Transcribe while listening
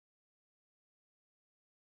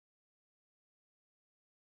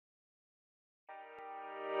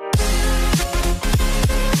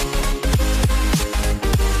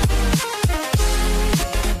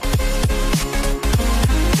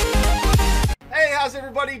how's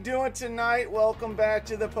everybody doing tonight? Welcome back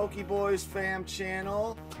to the PokeBoyz Fam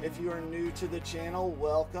channel. If you are new to the channel,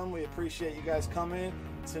 welcome. We appreciate you guys coming.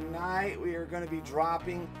 Tonight we are going to be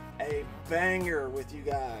dropping a banger with you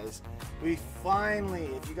guys. We finally,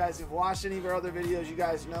 if you guys have watched any of our other videos, you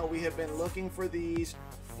guys know we have been looking for these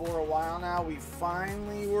for a while now. We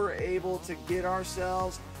finally were able to get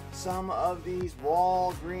ourselves some of these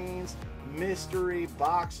Walgreens mystery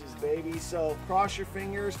boxes, baby. So cross your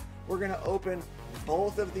fingers. We're going to open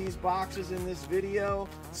both of these boxes in this video,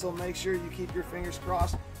 so make sure you keep your fingers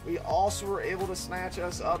crossed. We also were able to snatch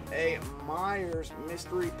us up a Meijers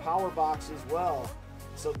mystery power box as well.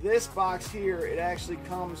 So this box here, it actually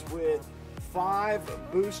comes with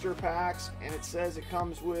 5 booster packs, and it says it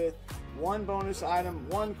comes with 1 bonus item,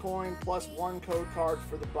 1 coin, plus 1 code card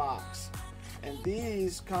for the box. And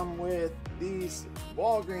these come with these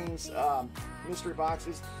Walgreens mystery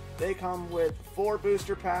boxes. They come with 4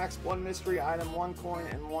 booster packs, 1 mystery item, 1 coin,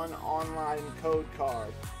 and 1 online code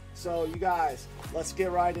card. So you guys, let's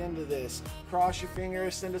get right into this. Cross your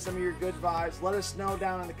fingers, send us some of your good vibes. Let us know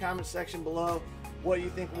down in the comment section below what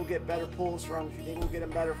you think we'll get better pulls from. If you think we'll get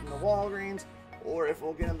them better from the Walgreens, or if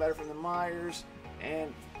we'll get them better from the Meijers.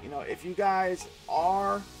 And you know, if you guys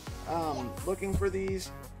are looking for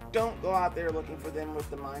these, don't go out there looking for them with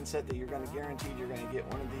the mindset that you're going to guaranteed you're going to get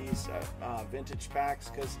one of these vintage packs,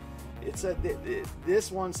 because it's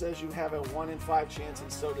this one says you have a 1 in 5 chance,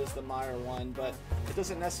 and so does the Meyer one, but it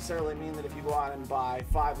doesn't necessarily mean that if you go out and buy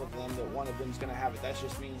 5 of them that one of them is going to have it. That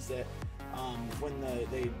just means that when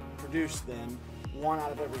they produced them, 1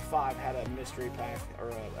 out of every 5 had a mystery pack or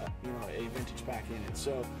a vintage pack in it.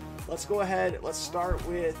 So let's go ahead. Let's start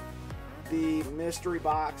with the mystery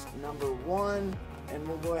box number 1. And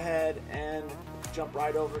we'll go ahead and jump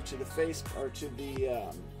right over to the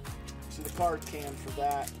the card cam for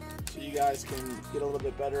that, so you guys can get a little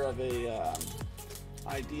bit better of a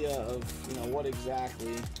idea of what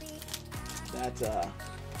exactly that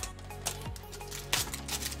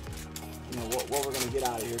what we're gonna get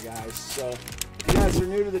out of here, guys. So if you guys are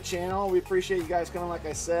new to the channel, we appreciate you guys coming. Like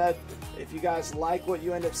I said, if you guys like what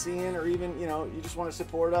you end up seeing, or even you just want to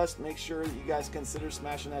support us, make sure that you guys consider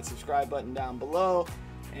smashing that subscribe button down below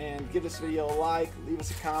and give this video a like, leave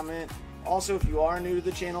us a comment. Also, if you are new to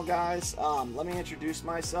the channel, guys, let me introduce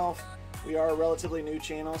myself. We are a relatively new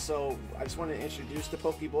channel, so I just wanted to introduce the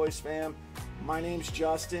PokeBoyz Fam. My name's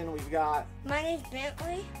Justin. We've got, my name's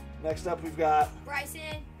Bentley. Next up we've got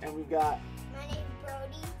Bryson. And we've got, my name's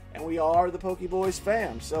Brody. And we are the PokeBoyz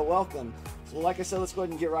Fam, so welcome. So like I said, let's go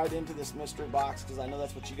ahead and get right into this mystery box, because I know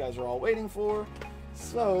that's what you guys are all waiting for.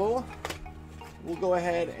 So we'll go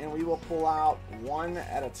ahead and we will pull out one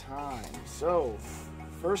at a time. So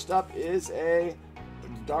first up is a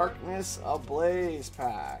Darkness Ablaze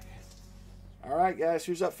pack. All right, guys,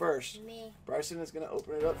 who's up first? Me. Bryson is going to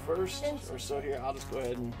open it up first. Or so here, I'll just go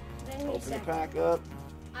ahead and open the pack up.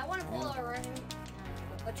 I want to pull a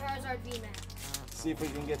Charizard VMAX. See if we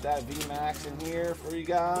can get that VMAX in here for you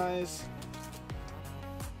guys.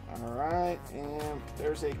 Alright, and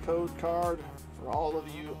there's a code card for all of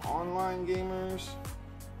you online gamers.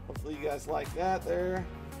 Hopefully you guys like that there.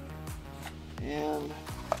 And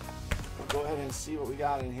we'll go ahead and see what we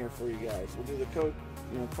got in here for you guys. We'll do the code,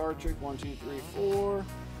 card trick 1, 2, 3, 4.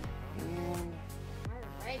 And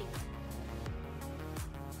alrighty.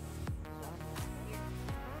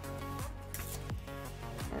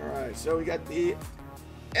 Alright, so we got the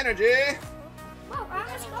energy. Oh,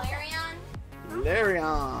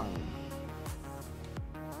 Larion.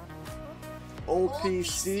 Old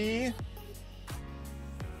PC.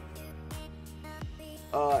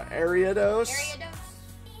 Ariados.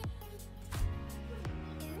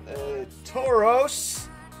 Tauros.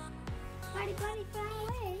 Buddy, fly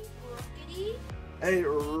away. Rookity. A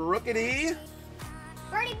Rookity.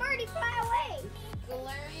 Birdie, fly away.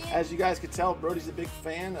 Galarian. As you guys can tell, Brody's a big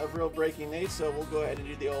fan of Real Breaking Nate, so we'll go ahead and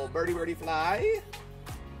do the old birdie fly.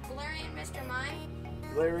 Galarian Mr. Mime.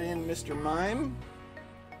 Galarian Mr. Mime.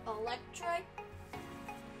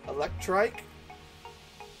 Electrike.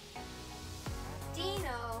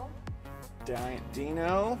 Dino.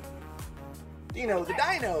 Dino the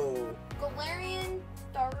Dino. Galarian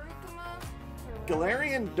Darukama.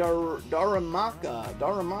 Galarian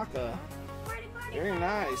Daramaka. Very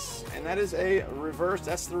nice. And that is a reverse.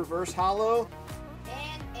 That's the reverse holo.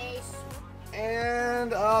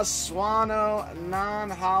 And a Swano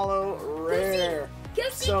non-holo rare.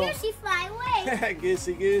 Goosey, fly away.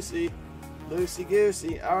 Goosey.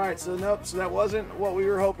 Loosey-goosey. Alright, so nope, so that wasn't what we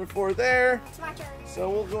were hoping for there. It's my turn. So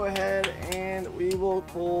we'll go ahead and we will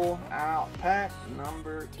pull out pack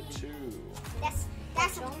number 2. That's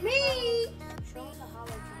me.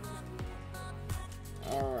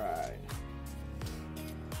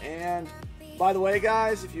 By the way,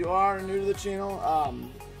 guys, if you are new to the channel,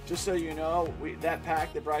 just so you know, that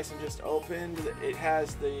pack that Bryson just opened, it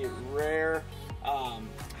has the rare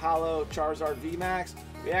Holo Charizard VMAX.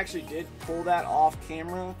 We actually did pull that off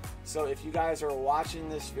camera, so if you guys are watching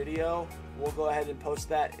this video, we'll go ahead and post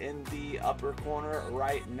that in the upper corner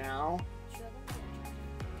right now.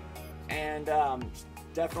 And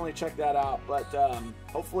definitely check that out. But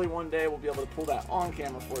hopefully one day we'll be able to pull that on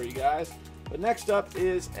camera for you guys. But next up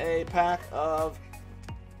is a pack of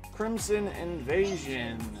Crimson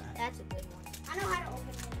Invasion. That's a good one. I know how to open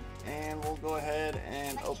it. And we'll go ahead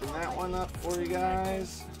and open that one up for you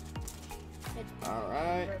guys.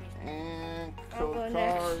 Alright, and code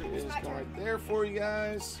card is going right there for you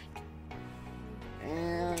guys.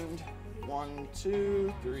 And 1,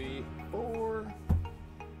 2, 3, 4.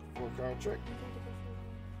 4-card trick.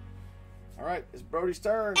 Alright, it's Brody's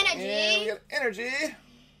turn. Energy. And we got energy.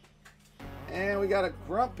 And we got a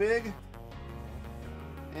Grumpig.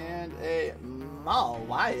 And a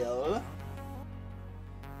Mawile.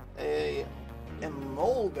 A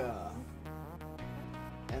Emolga.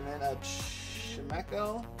 And then a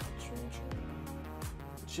Chimecho.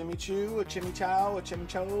 Chimichu, a Chimichao, a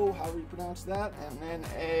Chimicho, however you pronounce that. And then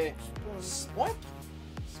a Spoink.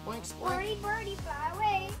 Spoink, Spoink. Birdie, fly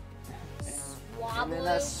away. And then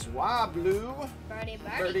a Swablu. Birdie.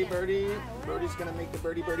 Brody's gonna make the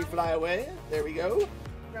birdie fly away. There we go.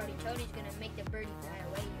 Tody's gonna make the birdie fly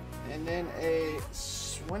away. And then a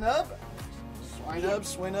Swinub.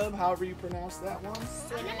 Swinub, however you pronounce that one.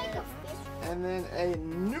 And then a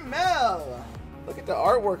Numel. Look at the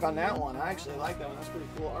artwork on that one. I actually like that one. That's pretty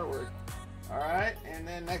cool artwork. Alright, and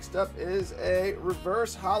then next up is a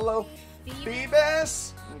reverse holo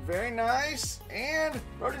Phoebus. Very nice. And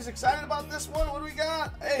Brody's excited about this one. What do we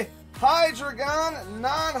got? A Hydreigon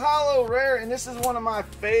non-holo rare. And this is one of my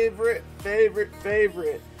favorite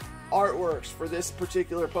artworks for this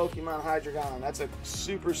particular Pokemon Hydreigon. That's a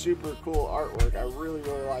super cool artwork. I really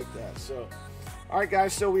like that. So, all right,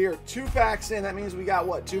 guys. So we are 2 packs in. That means we got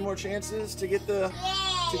what? 2 more chances to get the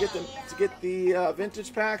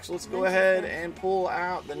vintage pack. So let's go ahead and pull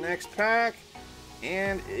out the next pack,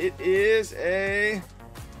 and it is a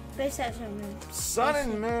Sun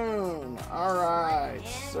and Moon. All right.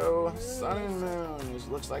 So Sun and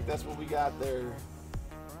Moon. Looks like that's what we got there.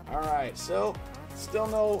 All right. So still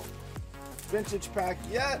no vintage pack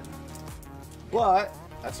yet, but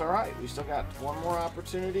that's all right. We still got 1 more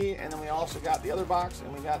opportunity, and then we also got the other box,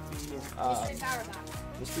 and we got the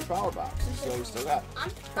mystery power box. So we still got a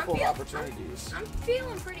couple of opportunities. I'm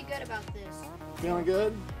feeling pretty good about this. Feeling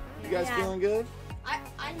good? You guys feeling good?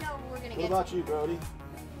 I know we're gonna get. What about you, Brody?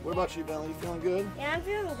 What about you, Bentley? You feeling good? Yeah, I'm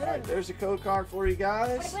feeling good. All right, there's a code card for you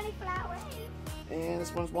guys. And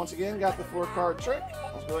this one's once again got the 4-card trick.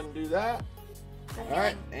 Let's go ahead and do that. All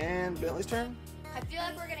right, and Bentley's turn. I feel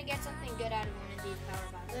like we're gonna get something good out of one of these power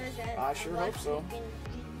boxes. I sure hope so.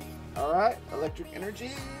 All right, electric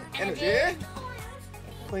energy.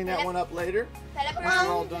 Clean that one up later. Once we're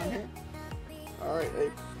all done here. All right,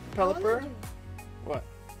 a Pelipper. What?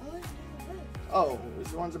 Oh,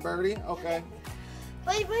 this one's a birdie. Okay.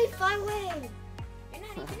 Wait, fly away. You're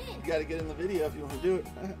not even in. You got to get in the video if you want to do it.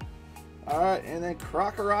 All right, and then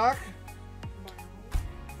Crocorock.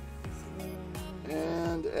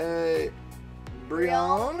 And a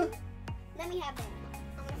Brion. Let me have that.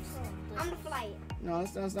 I'm gonna fly it. No,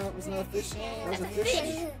 it's not a fish. That's a fish.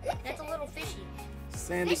 That's a little fishy.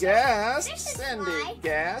 Sandygast.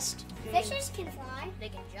 Fishes can fly. They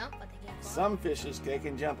can jump, but they can't fly. Some fishes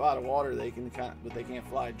can jump out of water. But they can't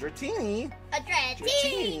fly. Dratini. A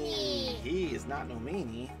Dratini. He is not no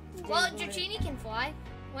meanie. Well, Dratini can fly.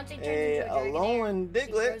 Once it turns a into a Alolan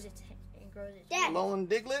Diglett. It grows its Alolan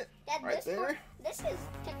Diglett. Dad, right there. This is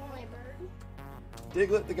tickle my bird.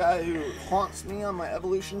 Diglett, the guy who haunts me on my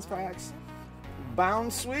evolutions packs.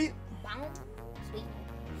 Bound Sweet. Sweet.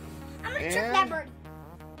 I'm gonna trick that bird.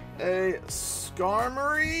 A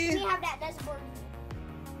Skarmory. Let me have that. That's a bird.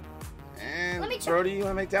 And Brody, you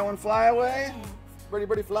want to make that one fly away?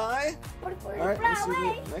 Birdie, fly. All right, let's see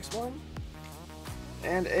the next one.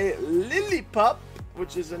 And a Lillipup,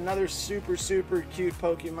 which is another super cute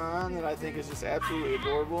Pokemon that I think is just absolutely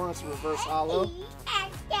adorable. And it's a reverse holo.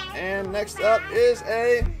 And next up is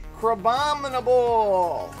a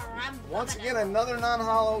Crabominable. Once again, another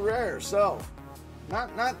non-holo rare. So,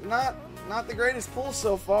 not the greatest pull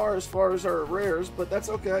so far as our rares, but that's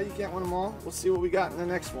okay. You can't win them all. We'll see what we got in the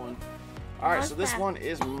next one. All right, so this one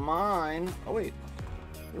is mine. Oh wait,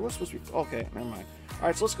 it was supposed to be. Okay, never mind. All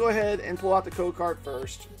right, so let's go ahead and pull out the code card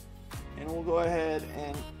first, and we'll go ahead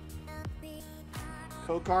and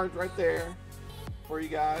code card right there for you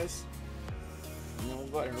guys. And then we'll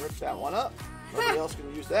go ahead and rip that one up. Nobody else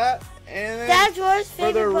can use that. And then That's yours for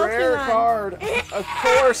the favorite rare Pokemon. card, of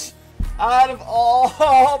course, out of all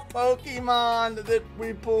Pokemon that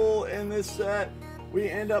we pull in this set, we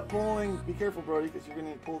end up pulling. Be careful, Brody, because you're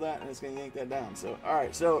gonna pull that and it's gonna yank that down. So, all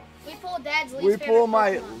right, so We pulled Dad's least we favorite pull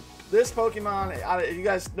Pokemon. this Pokemon. You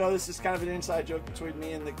guys know this is kind of an inside joke between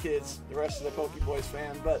me and the kids, the rest of the PokeBoyz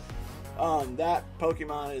fam, but that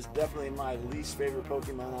Pokemon is definitely my least favorite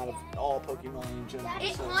Pokemon out of all Pokemon in general.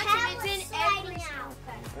 It So- haunts him. It's in every.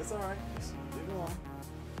 That's all right. Just leave it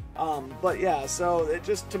alone. But yeah, so it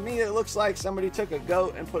just, to me, it looks like somebody took a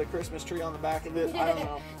goat and put a Christmas tree on the back of it. I don't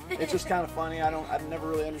know. It's just kind of funny. I've never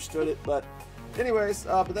really understood it, but anyways,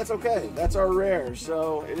 but that's okay. That's our rare,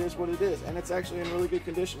 so it is what it is, and it's actually in really good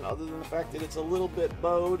condition, other than the fact that it's a little bit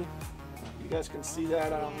bowed. You guys can see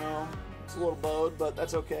that. I don't know. It's a little bowed, but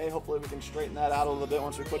that's okay. Hopefully, we can straighten that out a little bit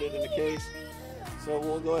once we put it in the case. So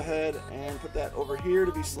we'll go ahead and put that over here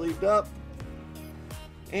to be sleeved up.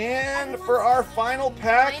 And for our final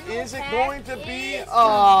pack, is it going to be?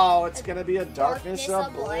 Oh, it's going to be a Darkness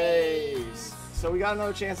Ablaze. So we got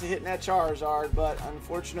another chance of hitting that Charizard, but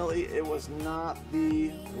unfortunately, it was not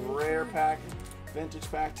the rare pack, vintage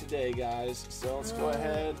pack today, guys. So let's go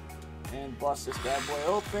ahead and bust this bad boy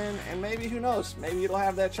open, and maybe, who knows, maybe it'll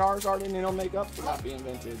have that Charizard and it'll make up for not being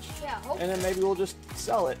vintage. Yeah, And then maybe we'll just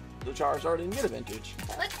sell it, the Charizard, and get a vintage.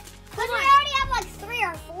 Let's. Because we already have like 3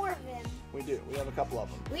 or 4 of them. We do. We have a couple of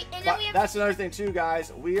them. Then we have. That's another thing too,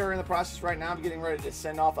 guys. We are in the process right now of getting ready to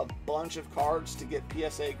send off a bunch of cards to get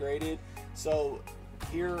PSA graded. So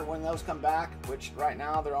here, when those come back, which right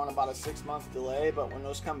now they're on about a 6-month delay, but when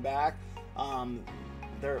those come back,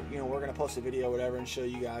 they're, we're gonna post a video or whatever and show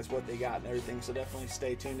you guys what they got and everything. So definitely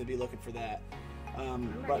stay tuned to be looking for that.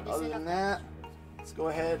 But other than that, let's go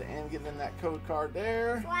ahead and give them that code card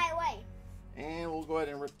there. Fly away. And we'll go ahead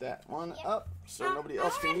and rip that one up so nobody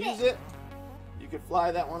else can use it. You can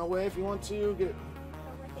fly that one away if you want to. Get it.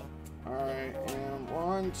 Alright, and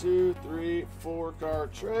 1, 2, 3, 4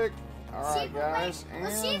 card trick. Alright, guys. And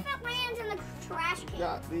Let's see if it lands in the trash we can.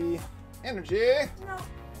 got the energy. No.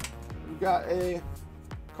 We've got a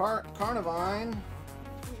Carnivine.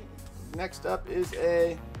 Next up is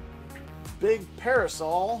a big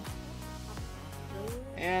Parasol.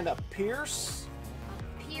 And a Pearce.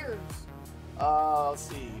 Pearce. Let's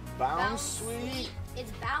see. Bound Sweet.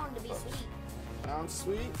 It's bound to be sweet. Bound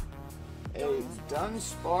Sweet. A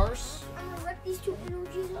Dunsparce. I'm going to rip these 2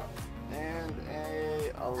 energies up. And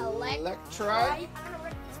a Electrite. I'm going to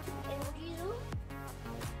rip these 2 energies up.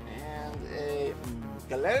 And a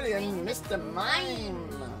Galarian Mr. Mime.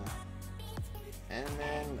 And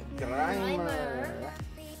then Grimer.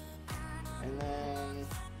 And then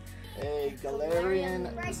a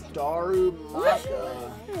Galarian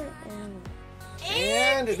Darumaka.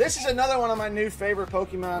 And this is another one of my new favorite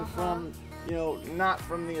Pokemon from, not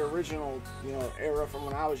from the original, era from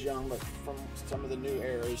when I was young, but from some of the new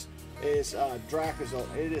eras, is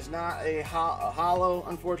Dracozolt. It is not a holo,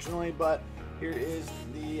 unfortunately, but here is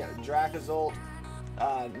the Dracozolt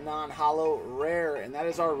non-holo rare, and that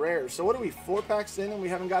is our rare. So what are we, 4 packs in and we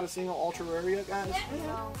haven't got a single ultra rare yet, guys?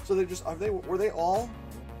 No. So they're just, were they all?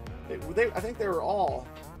 I think they were all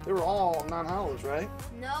non-holos, right?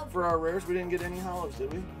 No. For our rares, we didn't get any holos,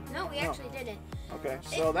 did we? No, we actually didn't. Okay,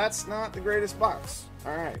 so that's not the greatest box.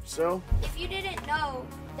 All right, so If you didn't know,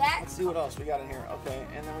 that. let's see what else we got in here. Okay,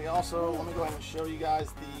 and then we also, let me go ahead and show you guys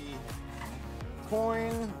the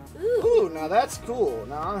coin. Ooh, now that's cool.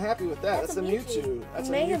 Now I'm happy with that. That's a Mewtwo. That's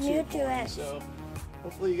a Mega Mewtwo Mewtwo. coin. So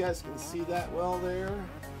hopefully you guys can see that well there.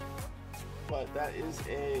 But that is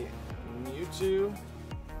a Mewtwo.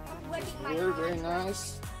 I'm ripping my Very, very cards.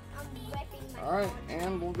 nice. I'm ripping my All right,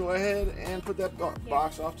 and we'll go ahead and put that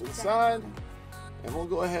box off to the side, and we'll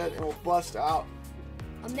go ahead and we'll bust out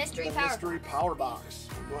A mystery the power. mystery power box.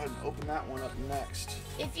 We'll go ahead and open that one up next.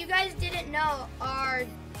 If you guys didn't know, our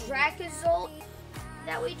Dracozolt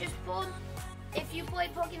that we just pulled, if you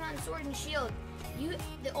played Pokemon Sword and Shield,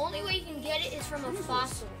 the only way you can get it is from a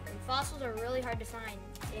fossil. And fossils are really hard to find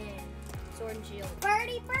in Sword and Shield.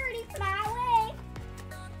 birdie, fly away.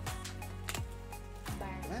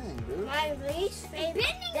 Dang, dude. My least favorite.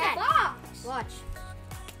 Bending Dad, the box. Watch.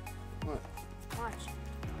 What? Watch.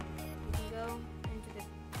 You can go into the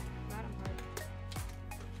bottom part.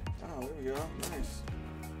 Oh, there we go. Nice.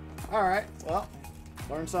 All right. Well,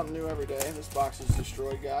 learn something new every day. This box is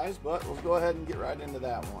destroyed, guys, but we'll go ahead and get right into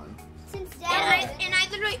that one. Since And Dad, I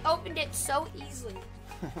literally opened it so easily.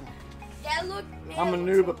 That looked. I'm a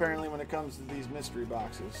noob apparently when it comes to these mystery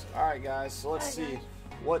boxes. All right, guys. So let's see.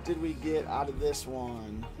 What did we get out of this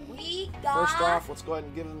one? We got. First off, let's go ahead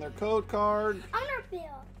and give them their code card. I'm gonna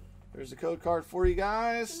feel. There's the code card for you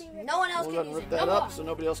guys. No one else We'll go ahead can and use rip it. that No up more. so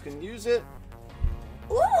nobody else can use it.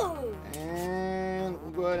 Ooh. And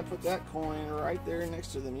we'll go ahead and put that coin right there next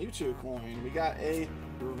to the Mewtwo coin. We got a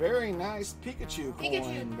very nice Pikachu coin.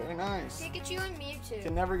 Pikachu. Very nice. Pikachu and Mewtwo.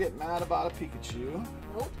 Can never get mad about a Pikachu.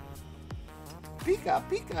 Nope. Pika,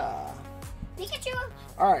 Pika. Pikachu.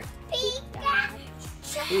 All right.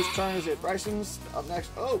 Pikachu. Whose turn is it? Bryson's up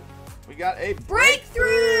next. Oh, we got a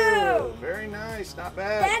Breakthrough! Very nice. Not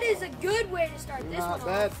bad. That is a good way to start this Not one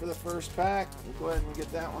bad off. for the first pack. We'll go ahead and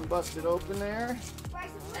get that one busted open there.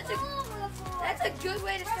 That's a good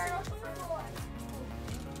way to start off.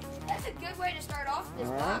 That's a good way to start off this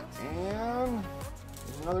All right. box. And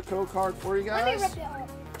there's another code card for you Let me guys. rip it up.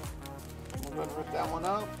 We'll go ahead and rip that one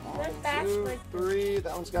up. Rip One, back, 2, break 3.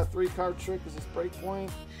 That one's got 3 card trick because it's break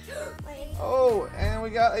point. Wait. Oh, and we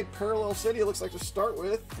got a parallel city. It looks like to start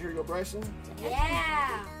with. Here you go, Bryson.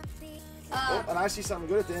 Yeah. Oh, and I see something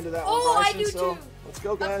good at the end of that one, Oh, I Bryson. do so too. let's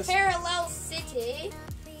go, A guys. parallel city.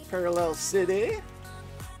 Parallel city.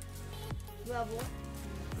 Level.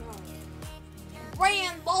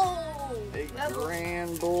 Rambo. A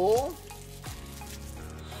grand bull.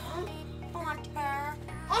 Haunter.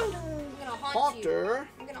 I'm gonna haunt you. Haunter.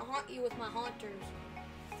 I'm gonna haunt you with my haunters.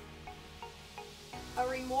 A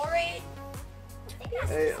Remorade.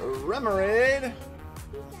 A Remoraid.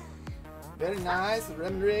 Very nice,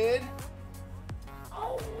 Remoraid.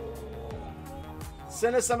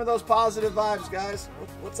 Send us some of those positive vibes, guys.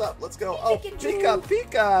 What's up? Let's go. Oh, Pika,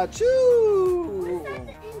 Pikachu.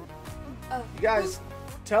 You guys,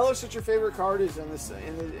 tell us what your favorite card is in this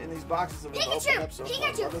in these boxes that we've opened up so far.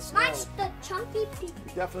 Let us Pikachu. know. Mine's the chunky Pikachu.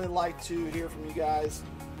 We definitely like to hear from you guys,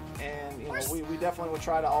 and you know we definitely will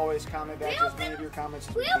try to always comment back to as many of your comments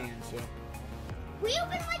as we can. So We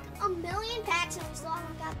opened like a million packs and we still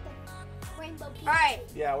haven't got the rainbow Pikachu. Alright.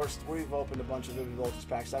 yeah, we've opened a bunch of Vivid Voltage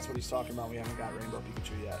packs. That's what he's talking about. We haven't got Rainbow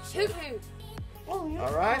Pikachu yet. So. Hoot hoot. Oh, yeah.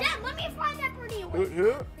 All right. Dad, let me fly that birdie away. Hoot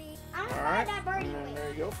hoot. I want to All fly right. that birdie And then away. there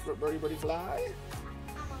you go. Birdie birdie fly.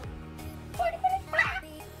 Birdie, birdie, fly.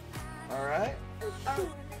 All right.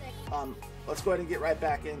 Let's go ahead and get right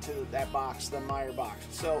back into that box, the Meyer box.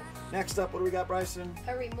 So next up, what do we got, Bryson?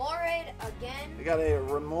 A Remorade again. We got a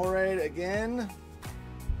Remoraid again,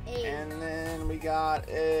 A and then we got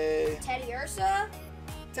a Teddy Ursa.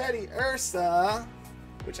 Teddy Ursa,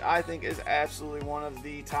 which I think is absolutely one of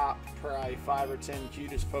the top probably 5 or 10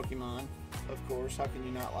 cutest Pokemon. Of course, how can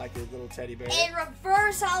you not like a little teddy bear? A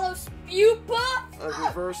Reverse Hollow Spupa. A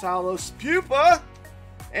reverse hollow Spupa,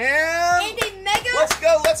 and And a Mega.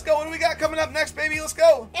 let's go. What do we got coming up next, baby? Let's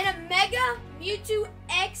go. And a Mega Mewtwo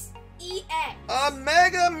X EX. A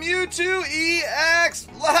Mega Mewtwo EX.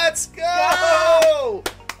 Let's go.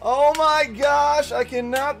 Oh my gosh, I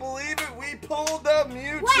cannot believe it. We pulled the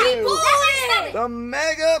Mewtwo. The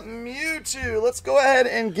Mega Mewtwo. Let's go ahead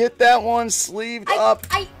and get that one sleeved up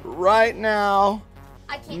right now.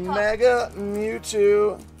 I can't talk. Mega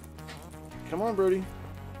Mewtwo. Come on, Brody.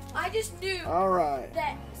 I just knew All right.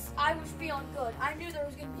 that I was feeling good. I knew there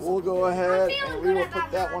was going to be We'll something go good. ahead feeling and we good will about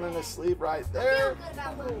put that mine. one in the sleeve right I feel there. good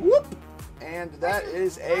about mine. Whoop. And that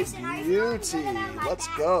is a Bryson, are you feeling beauty. good about my Let's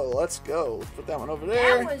pack? go. Let's go. Let's put that one over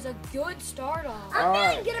there. That was a good start off. I'm All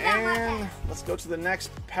feeling right, good about my and pack. let's go to the next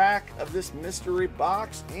pack of this mystery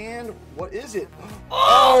box. And what is it?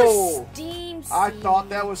 Oh, Steam I Seed. thought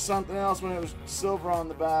that was something else when it was silver on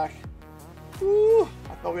the back. Ooh,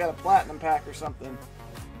 I thought we had a platinum pack or something.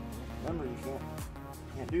 Remember, you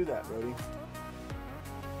can't do that, Brody.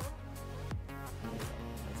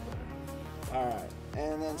 All right,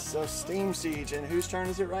 and then so Steam Siege, and whose turn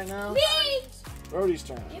is it right now? Me! Brody's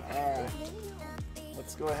turn. All right,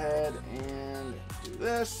 let's go ahead and do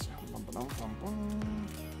this.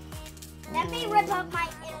 Let me rip up my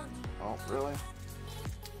energy. Oh, really?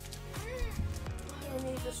 You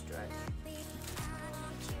need to stretch.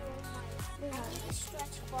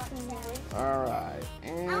 All right, I want to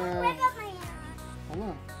and rip up my energy. hold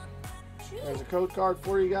on. There's a code card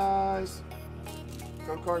for you guys.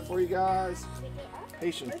 Code card for you guys.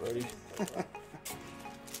 Patience, Brody.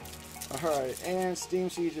 Alright, and Steam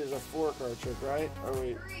Siege is a 4-card trick, right? Oh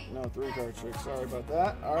wait, no, 3-card trick. Sorry about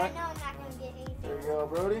that. I Alright, know I'm not going to get anything. there you go,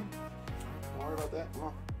 Brody. Don't worry about that. Come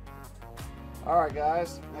on. Alright,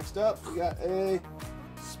 guys. Next up, we got a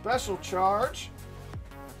special charge.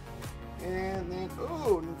 And then,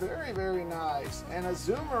 ooh, very, very nice. And a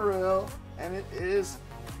Zoomeril, and it is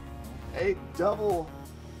a double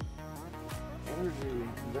energy.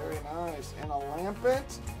 Very nice. And a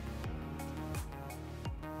Lampent.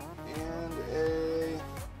 And a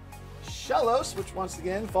Shellos, which once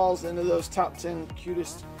again falls into those top 10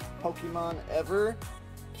 cutest Pokemon ever.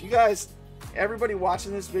 If you guys everybody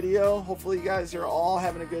watching this video, hopefully you guys are all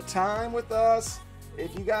having a good time with us.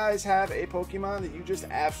 If you guys have a Pokemon that you just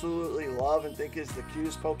absolutely love and think is the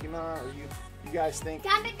cutest Pokemon, or you guys think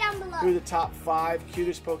Comment down below who the top 5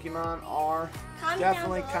 cutest Pokemon are,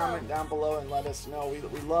 definitely comment down below and let us know.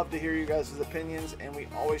 We love to hear you guys' opinions, and we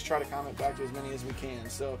always try to comment back to as many as we can.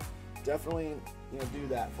 So definitely, do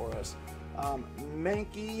that for us.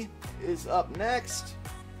 Mankey is up next.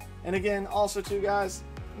 And again, also too, guys,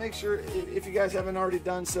 make sure, if you guys haven't already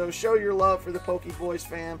done so, show your love for the PokeBoyz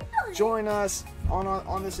fam. Join us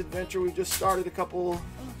on this adventure. We just started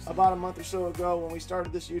about a month or so ago when we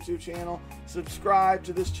started this YouTube channel. Subscribe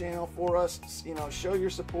to this channel for us. Show your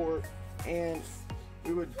support, and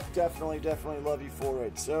we would definitely love you for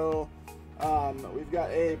it. So we've got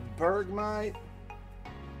a Bergmite,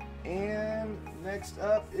 and next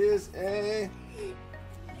up is a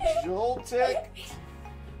Joltik.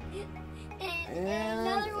 And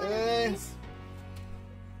a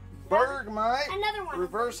Bergmite, another one.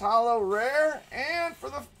 reverse hollow rare, and for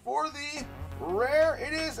the rare,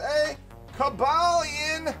 it is a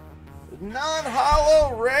Cobalion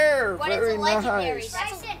non-hollow rare. But Very it's a legendary. nice.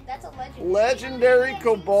 That's a legendary. Legendary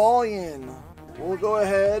Cobalion. We'll go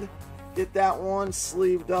ahead, get that one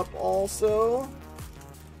sleeved up also.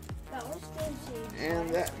 That was Steam Siege. And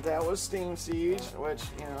that was Steam Siege, which,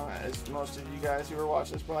 as most of you guys who are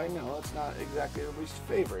watching this probably know, it's not exactly everybody's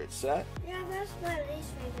favorite set. Yeah, that's my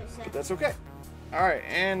least favorite set. But that's okay. Alright,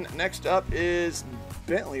 and next up is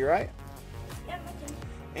Bentley, right? Yeah, my turn.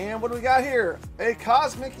 And what do we got here? A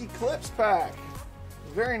Cosmic Eclipse pack.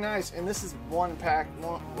 Very nice. And this is one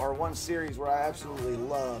series where I absolutely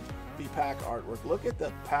love the pack artwork. Look at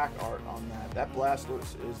the pack art on that. That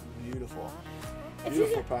Blastoise is beautiful.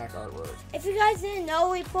 Beautiful pack artwork. If you guys didn't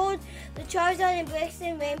know, we pulled the Charizard and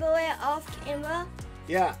Braixen Rainbow Rare off camera.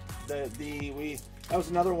 Yeah, that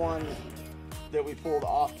was another one that we pulled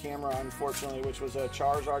off camera, unfortunately, which was a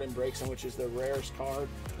Charizard and Braixen, which is the rarest card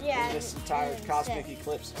in this entire Cosmic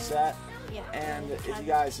Eclipse set. Yeah. And if you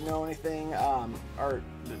guys know anything, or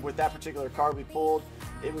with that particular card we pulled,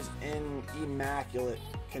 it was in immaculate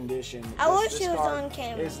condition. I wish it was on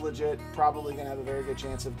camera. Is legit, probably going to have a very good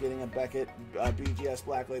chance of getting a Beckett BGS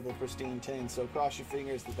Black Label Pristine 10, so cross your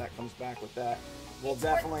fingers that comes back with that. We'll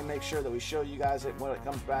definitely make sure that we show you guys what it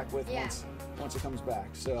comes back with once it comes back.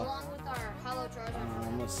 So along with our hollow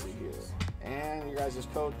Charizard. let's see here. And your guys'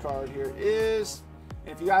 code card here is,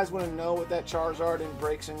 and if you guys want to know what that Charizard and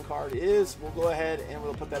Braixen card is, we'll go ahead and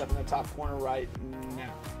we'll put that up in the top corner right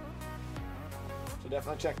now. So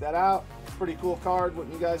definitely check that out. Pretty cool card,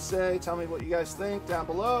 wouldn't you guys say? Tell me what you guys think down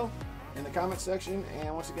below in the comment section.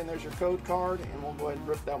 And once again, there's your code card, and we'll go ahead and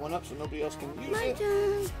rip that one up so nobody else can use My it.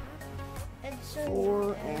 turn.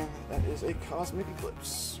 And that is a Cosmic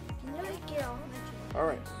Eclipse. All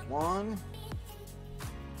right, one.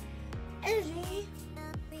 Energy.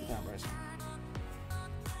 Get down, Bryson.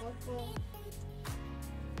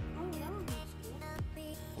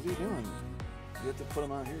 What are you doing? You have to put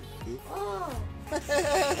them out here, goof. Oh. I'm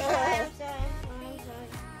sorry.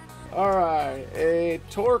 Alright, a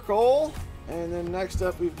Torkoal. And then next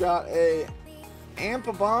up we've got a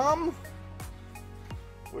Ampabomb,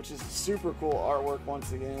 which is super cool artwork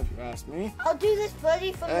once again, if you ask me. I'll do this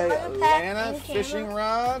buddy from the A other pack. Lana Fishing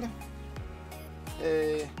Rod.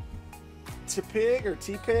 A T-Pig or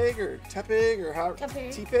T-Pig or Tepig or how?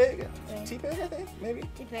 Tepig. T-Pig? T-Pig, I think, maybe.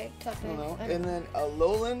 T-Pig, I don't know. And then a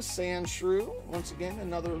Alolan Sandshrew. Once again,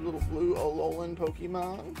 another little blue Alolan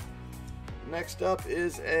Pokemon. Next up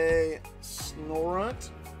is a Snorunt,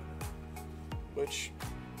 which,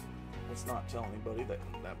 let's not tell anybody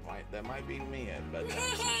that might be me, I bet.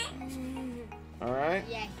 All right.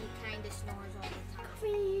 Yeah, he kind of snores all the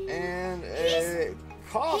time. And a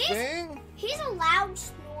Coughing. He's a loud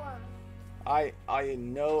snorer. I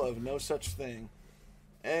know of no such thing.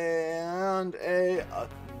 And a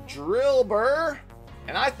Drillbur.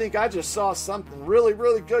 And I think I just saw something really,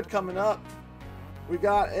 really good coming up. We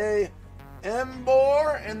got a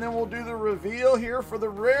Emboar, and then we'll do the reveal here for the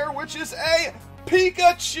rare, which is a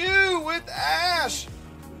Pikachu with Ash.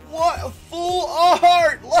 What a full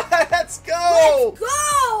art! Let's go! Let's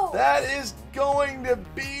go! That is going to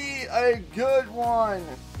be a good one.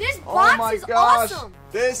 This box is awesome.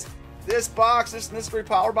 This box, this mystery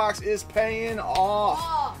power box is paying off.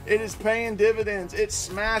 Oh. It is paying dividends. It's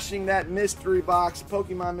smashing that mystery box,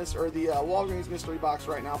 Pokemon mystery, or the Walgreens mystery box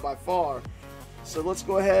right now by far. So let's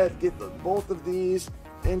go ahead, get both of these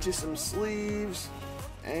into some sleeves,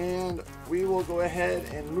 and we will go ahead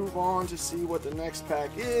and move on to see what the next pack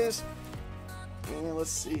is. And let's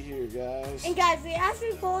see here, guys. And guys, we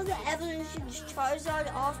actually pulled the Evolution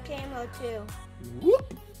Charizard off camera too.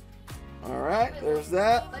 Whoop! All right. there's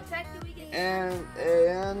that. What pack do we get? And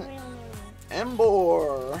an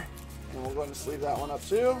Embor. And we'll go ahead and sleeve that one up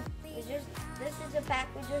too. This is a pack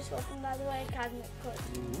we just opened, by the way. Cosmic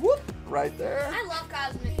Eclipse. Whoop! Right there. I love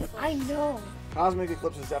Cosmic Eclipse. I know. Cosmic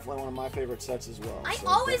Eclipse is definitely one of my favorite sets as well. I so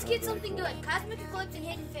always definitely get something very good. Cosmic Eclipse and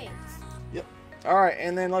Hidden Fates. Yep. All right,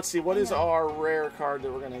 and then let's see. What is our rare card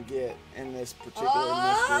that we're going to get in this particular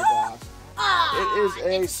mystery box? It is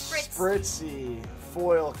a Spritzy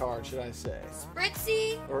foil card, should I say?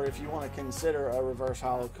 Spritzy. Or if you want to consider a reverse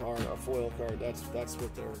hollow card, a foil card, that's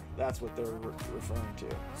what they're referring to.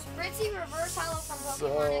 Spritzy reverse hollow from Pokemon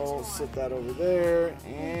So X1. sit that over there.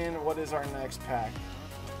 And what is our next pack?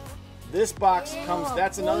 This box comes.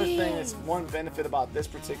 That's another thing. That's one benefit about this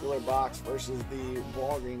particular box versus the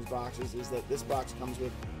Walgreens boxes is that this box comes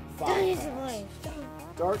with 5 packs.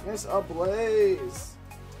 Darkness Ablaze.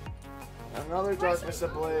 Another Darkness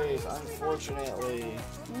Ablaze, unfortunately.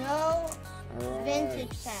 No All vintage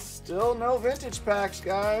right. pack. Still no vintage packs,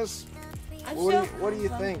 guys. What do you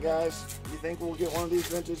think, guys? You think we'll get one of these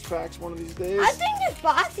vintage packs one of these days? I think this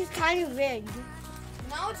box is kind of rigged.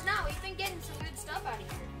 No, it's not. We've been getting some good stuff out of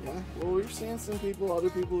here. Yeah, well, we've seen some people, other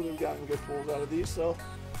people that have gotten good pulls out of these, so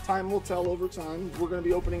time will tell over time. We're going to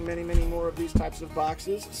be opening many, many more of these types of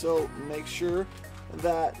boxes, so make sure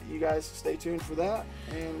that you guys stay tuned for that,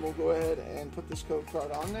 and we'll go ahead and put this code card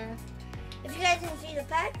on there. If you guys didn't see the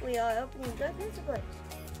pack, we are opening Darkness Eclipse.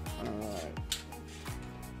 Alright.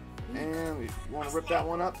 And you want to rip that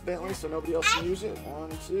one up, Bentley, so nobody else can use it? 1,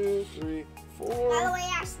 2, 3, 4. By the way,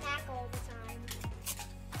 I snack all the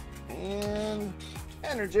time. And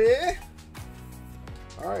energy.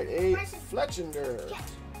 Alright, a Fletchender.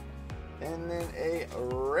 And then a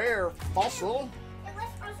rare fossil.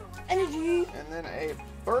 Energy. And then a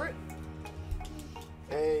Furret.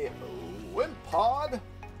 A Wimpod.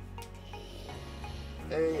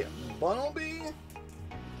 A Bunnelby.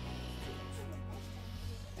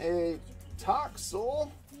 A Toxel.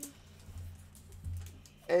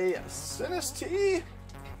 A Sinistee.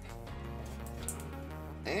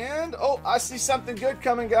 And, oh, I see something good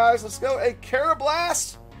coming, guys. Let's go. A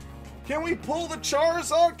Carablast. Can we pull the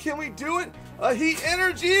Charizard? Can we do it? A Heat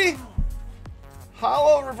Energy.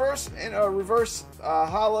 Hollow reverse and reverse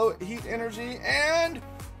hollow Heat Energy. And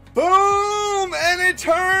boom! An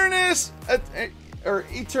Eternus. Or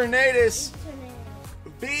Eternatus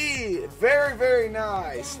B. Very, very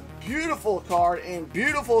nice. Beautiful card in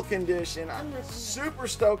beautiful condition. I'm super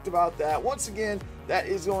stoked about that. Once again, that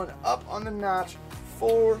is going up on the notch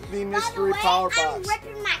for the mystery power box. I'm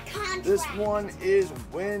ripping my contract. This one is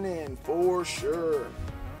winning for sure.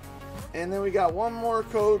 And then we got one more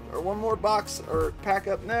code or one more box or pack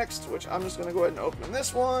up next, which I'm just gonna go ahead and open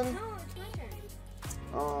this one. No, it's my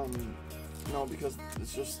turn. No, because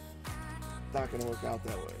it's just not gonna work out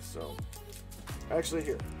that way. So actually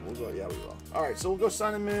here, we'll go, yeah we will. Alright, so we'll go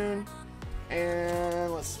Sun and Moon.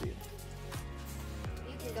 And let's see.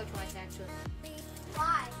 You can go twice actually.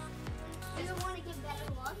 Why? You don't want to get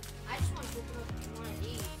better luck? I just want to open up one of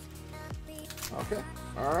these. Okay.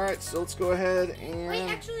 Alright, so let's go ahead and Wait,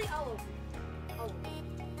 actually, I'll open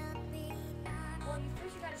it. Well,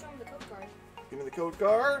 first you gotta show them the code card. give me the code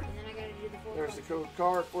card. And then I gotta do the full There's the code. code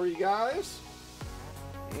card for you guys.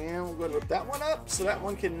 And we'll go ahead and rip that one up so that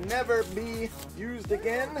one can never be used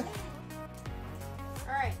again.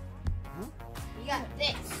 Alright. You got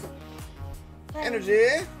this.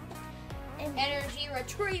 Energy. Energy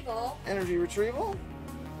retrieval. Energy retrieval.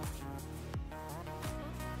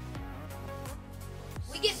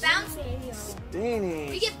 We get bounce. Steenies.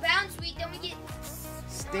 We get bounce week, then we get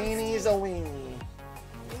Steenies a weenie.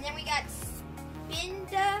 and then we got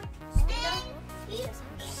Spinda.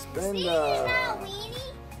 Steve is not a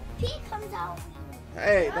weenie. Pete comes out weenie.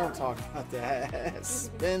 Hey, don't talk about that.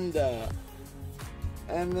 Spinda.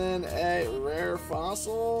 And then a rare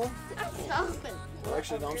fossil. Or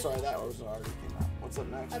actually, no, I'm sorry, that was already came out. What's up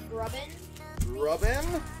next? A Grubbin.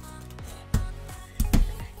 Rubbin.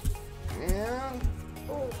 And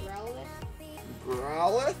Oh, Growlithe.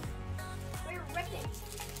 Growlithe. We're ripping.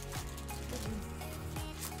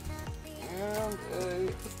 And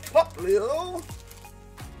a Puplio.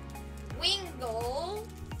 Wingle.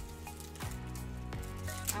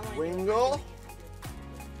 Wingle.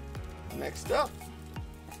 Next up,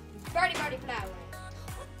 Birdie Flower.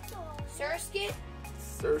 Surskit.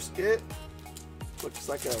 Surskit. Looks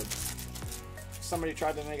like somebody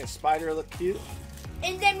tried to make a spider look cute.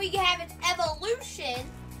 And then we have its evolution.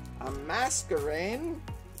 A Masquerain.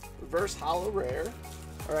 Reverse hollow rare.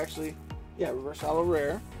 Or actually, yeah, reverse hollow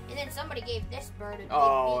rare. And then somebody gave this bird a big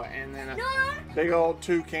Oh, beak. and then a No. big old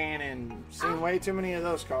toucan, and seen way too many of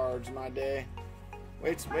those cards in my day.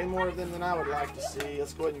 It's way more of them than I would like to see.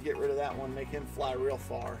 Let's go ahead and get rid of that one. Make him fly real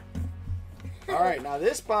far. All right, now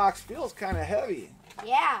this box feels kind of heavy.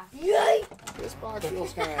 Yeah. This box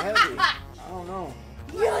feels kind of heavy. I don't know.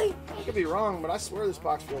 I could be wrong, but I swear this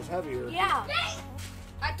box feels heavier. Yeah.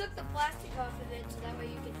 I took the plastic off of it so that way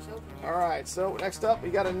you can just open it. All right, so next up, we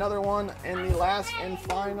got another one in the last and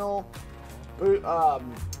final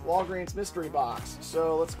Walgreens mystery box.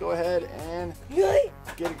 So let's go ahead and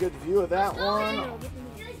get a good view of that one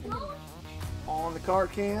on the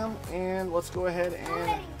card cam, and let's go ahead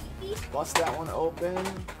and bust that one open.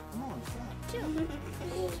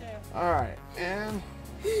 All right, and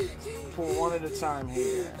pull one at a time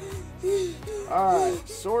here. All right,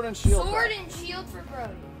 sword and shield. Sword and shield for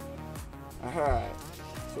Brody. All right,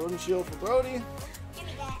 sword and shield for Brody. Give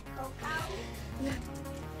me that, Coco.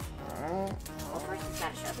 All right. Well, first he's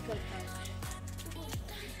got to show the code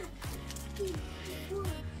card.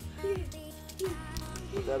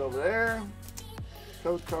 Put that over there.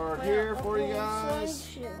 Code card here for you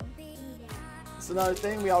guys. That's another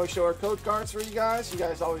thing. We always show our code cards for you guys. You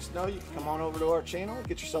guys always know you can come on over to our channel,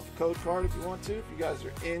 get yourself a code card if you want to. If you guys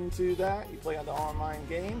are into that, you play on the online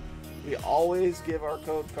game, we always give our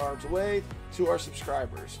code cards away to our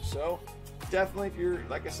subscribers. So definitely, if you're,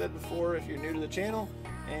 like I said before, if you're new to the channel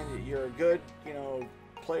and you're a good,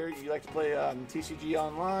 player, you like to play TCG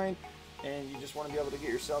online, and you just want to be able to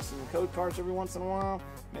get yourself some code cards every once in a while,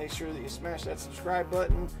 make sure that you smash that subscribe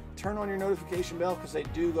button, turn on your notification bell because they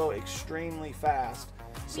do go extremely fast.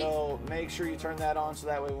 So make sure you turn that on so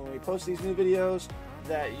that way when we post these new videos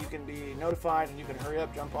that you can be notified and you can hurry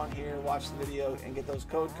up, jump on here, watch the video, and get those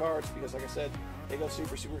code cards because, like I said, they go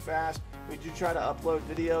super fast. We do try to upload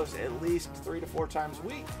videos at least 3 to 4 times a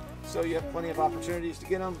week, so you have plenty of opportunities to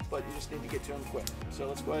get them, but you just need to get to them quick. So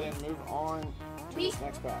let's go ahead and move on to this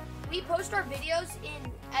next pack. We post our videos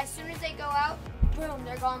in as soon as they go out, boom,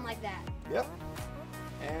 they're gone like that. Yep.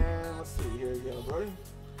 And let's see, here you go, Brody.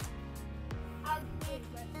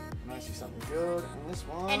 I see something good in this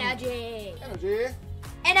one. Energy. Energy.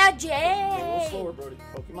 Energy. A little slower, Brody.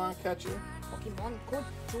 Pokemon catcher. Pokemon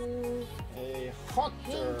catcher. A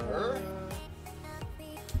hunter.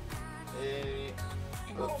 A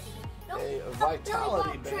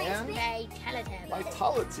vitality band.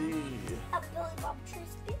 Vitality. A Billy Bob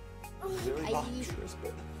Trisbit. Billy Bob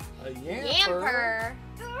Trisbit. A Yamper.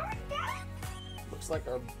 Yamper. Looks like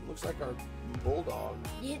our bulldog.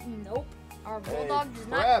 Yeah, nope. Our bulldog does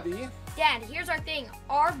not. Krabby. Dad, here's our thing.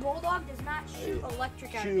 Our bulldog does not shoot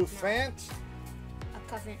electric out of his mouth. Cufant. A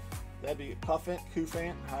cuffant. That'd be Puffant,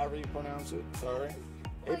 Cufant, however you pronounce it. Sorry.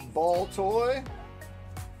 A ball toy.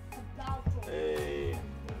 A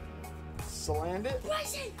Salandit.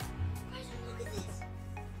 Bryson, look at this.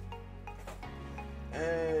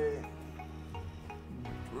 A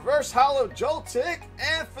reverse hollow Joltik.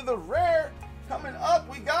 And for the rare, coming up,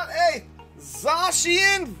 we got a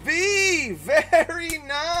Zacian V. Very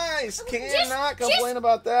nice. Cannot complain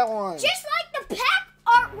about that one. Just like the pack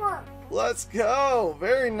artwork. Let's go.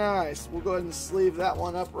 Very nice. We'll go ahead and sleeve that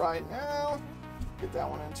one up right now. Get that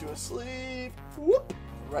one into a sleeve. Whoop.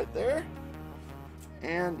 Right there.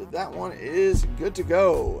 And that one is good to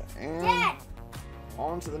go. And Dad.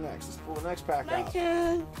 on to the next. Let's pull the next pack out.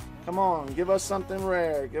 Come on. Give us something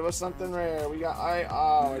rare. Give us something rare. We got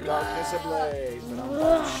Darkness Ablaze.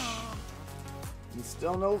 And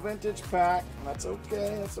still no vintage pack. That's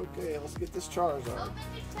okay. That's okay. Let's get this Charizard. No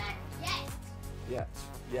vintage pack yet.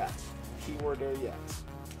 Yet. Keyword there, yet.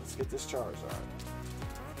 Let's get this Charizard.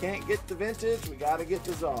 Can't get the vintage, we gotta get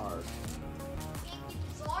the Zard. Can't get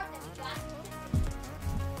the Zard, then we got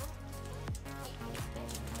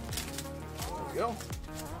There we go.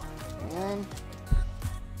 And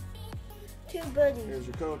two buddies. here's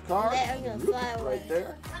your code card. Right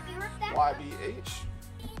there. Let me rip that YBH.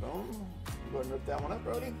 Boom. Go ahead and rip that one up,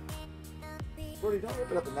 Brody. Brody, don't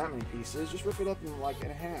rip it up in that many pieces. Just rip it up in like in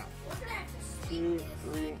half. 2,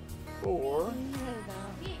 3, 4.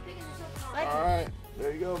 Alright,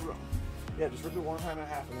 there you go, bro. Yeah, just rip it one time and a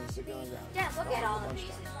half and then stick it on the ground. Dad, look at all the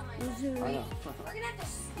pieces on my list. I know. We're gonna have to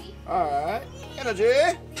sweep. Alright,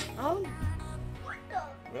 energy. Oh.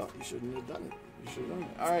 Well, you shouldn't have done it. You should have done it.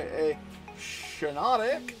 Alright, a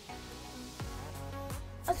Shinotic.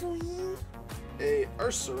 A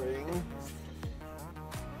Ursaring.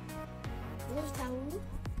 Rose Tower.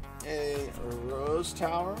 A Rose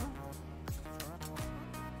Tower.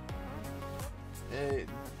 A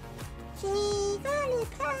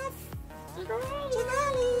Jigglypuff.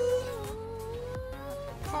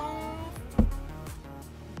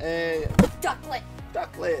 A Ducklet. Ducklet.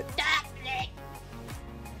 Ducklet.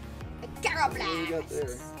 A What do we got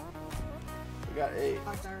there? We got a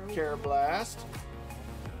Carablast.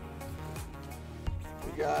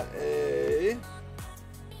 We got a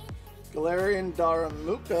Galarian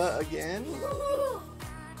Darumaka again. We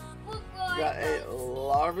got a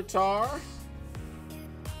Larvitar.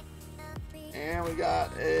 And we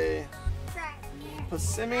got a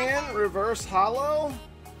Passimian Reverse Hollow.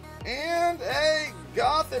 And a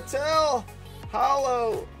Gothitelle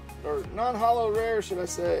Hollow, or non-hollow rare, should I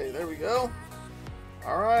say. There we go.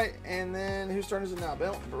 Alright, and then whose turn is it now?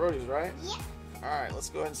 Brody's, right? Yeah. Alright, let's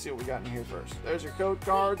go ahead and see what we got in here first. There's your code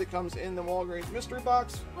card that comes in the Walgreens mystery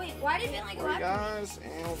box. Wait, why did Bentley go For you after guys,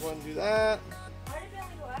 and we'll go ahead and do that. me? Why did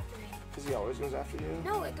Bentley go after me? Because he always goes after you.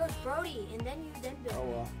 No, it goes Brody, and then Bill. Oh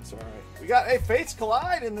well, it's alright. We got a Fates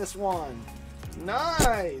Collide in this one.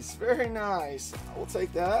 Nice, very nice. We'll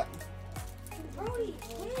take that. Brody,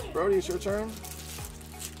 win. Brody, it's your turn.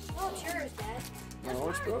 Well, it's yours, Dad. No,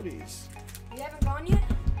 it's Brody's. You haven't gone yet?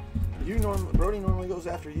 Brody normally goes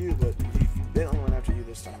after you, but Bentley went after you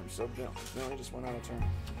this time, so Bentley just went out of turn.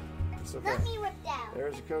 It's okay. Let me rip down.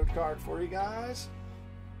 There's a code card for you guys.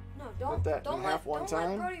 No, Put that in half one don't time.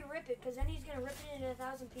 let Brody rip it, because then he's going to rip it into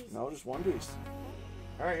 1,000 pieces. No, just one piece.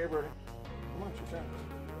 Alright, here, Brody. Come on, it's your turn.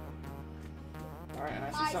 Alright, and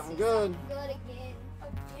I see something good. Good again.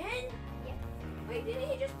 Again? Yeah. Wait, didn't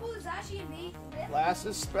he just pull Zashi and me? Last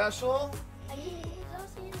is special. I need to use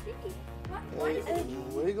those in the What A is it?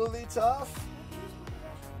 Wigglytuff.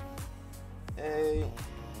 A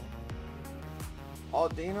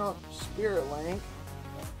Audino Spirit Link.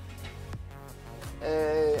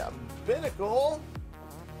 A Binnacle.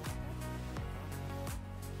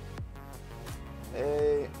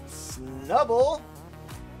 A Snubble.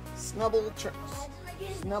 Snubble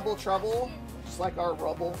Trouble. Just like our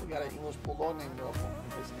Rubble. We got an English Bulldog named Rubble.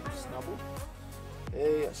 His name's Snubble.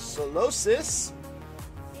 A Solosis.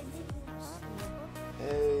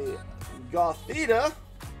 A Gothita.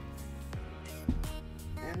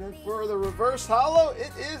 And then for the reverse hollow,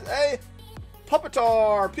 it is a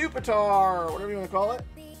Pupitar, whatever you want to call it.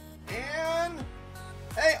 And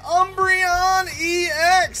a Umbreon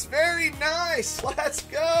EX. Very nice. Let's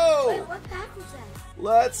go. Wait, what pack was that?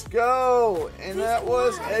 Let's go. And Fates that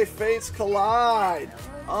was Collide. a Fates Collide.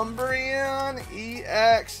 Umbreon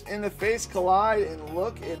EX in the Fates Collide. And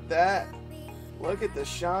look at that. Look at the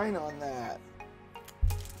shine on that.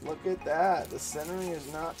 Look at that. The centering is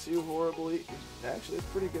not too horribly. Actually, it's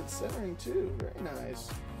pretty good centering too. Very nice.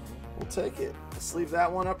 We'll take it. Let's leave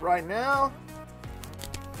that one up right now.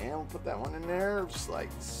 And we'll put that one in there just like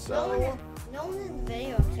so. No one in the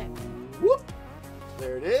video except me. Whoop.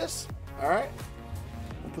 There it is. Alright.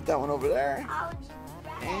 We'll put that one over there.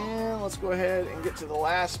 And let's go ahead and get to the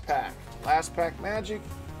last pack. Last pack magic.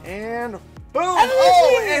 And boom!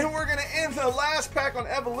 Oh, and we're going to end the last pack on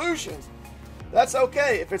evolutions. That's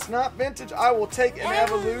okay. If it's not vintage, I will take an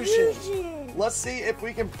evolution. Let's see if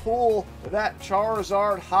we can pull that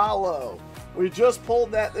Charizard Hollow. We just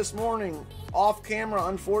pulled that this morning off camera,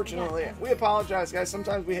 unfortunately. We apologize, guys.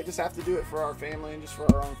 Sometimes we just have to do it for our family and just for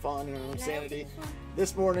our own fun and our own sanity.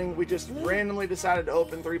 This morning, we just randomly decided to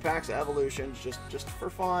open 3 packs of evolutions just for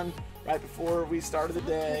fun right before we started the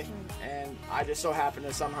day. And I just so happened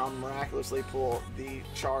to somehow miraculously pull the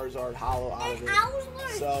Charizard Hollow out of it. I was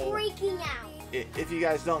freaking out. If you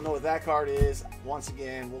guys don't know what that card is, once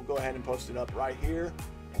again, we'll go ahead and post it up right here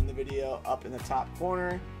in the video, up in the top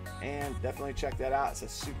corner, and definitely check that out. It's a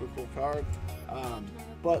super cool card.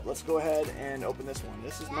 But let's go ahead and open this one.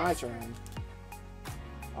 This is my turn.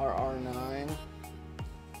 Our R9.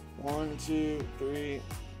 1, 2, 3,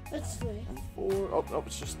 That's 3. and 4. Oh, nope,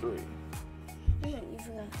 it's just 3. You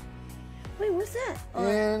forgot. Wait, what's that?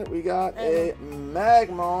 And we got a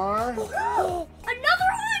Magmar. Another one!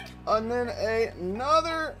 And then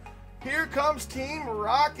another. Here comes Team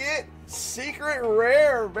Rocket Secret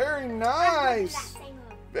Rare. Very nice.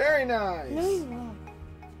 Very nice. No, you won't.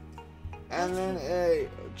 And then a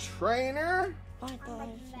Trainer. I thought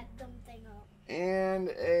it That dumb thing up. And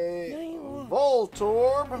a No, you won't.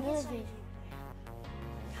 Voltorb. was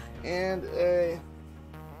And a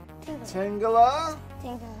Tingle. Tangela.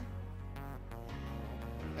 Tingle.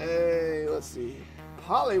 A, let's see, I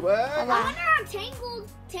Poliwag. wonder how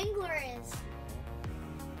Tangler is.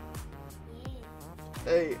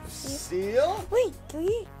 A Seal. Wait,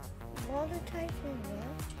 3 water types in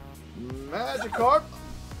there? Magikarp.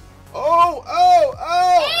 Oh!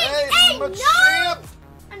 Hey, A no! Machamp.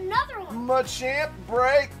 Another one. Machamp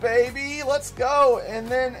break, baby. Let's go. And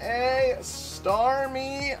then a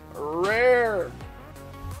Starmie Rare.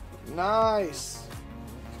 Nice.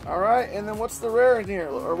 Alright, and then what's the rare in here?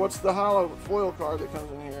 Or what's the hollow foil card that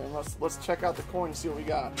comes in here? And let's check out the coin and see what we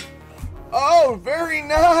got. Oh, very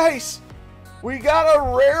nice! We got a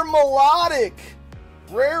rare melodic.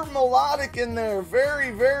 Rare melodic in there.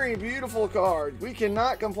 Very, very beautiful card. We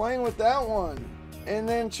cannot complain with that one. And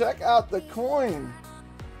then check out the coin.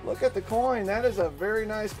 Look at the coin. That is a very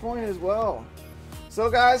nice coin as well. So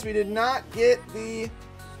guys, we did not get the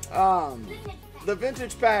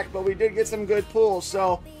vintage pack, but we did get some good pulls.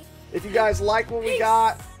 So if you guys like what we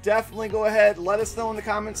got, definitely go ahead. Let us know in the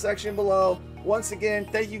comment section below. Once again,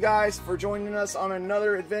 thank you guys for joining us on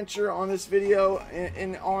another adventure on this video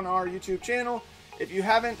and on our YouTube channel. If you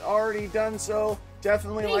haven't already done so,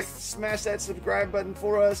 definitely smash that subscribe button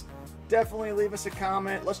for us. Definitely leave us a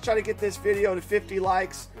comment. Let's try to get this video to 50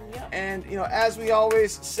 likes. Yep. And you know, as we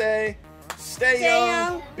always say, stay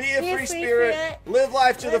young, be a free spirit, live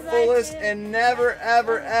life to the fullest, and never,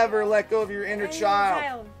 ever, ever let go of your inner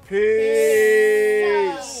child. Peace.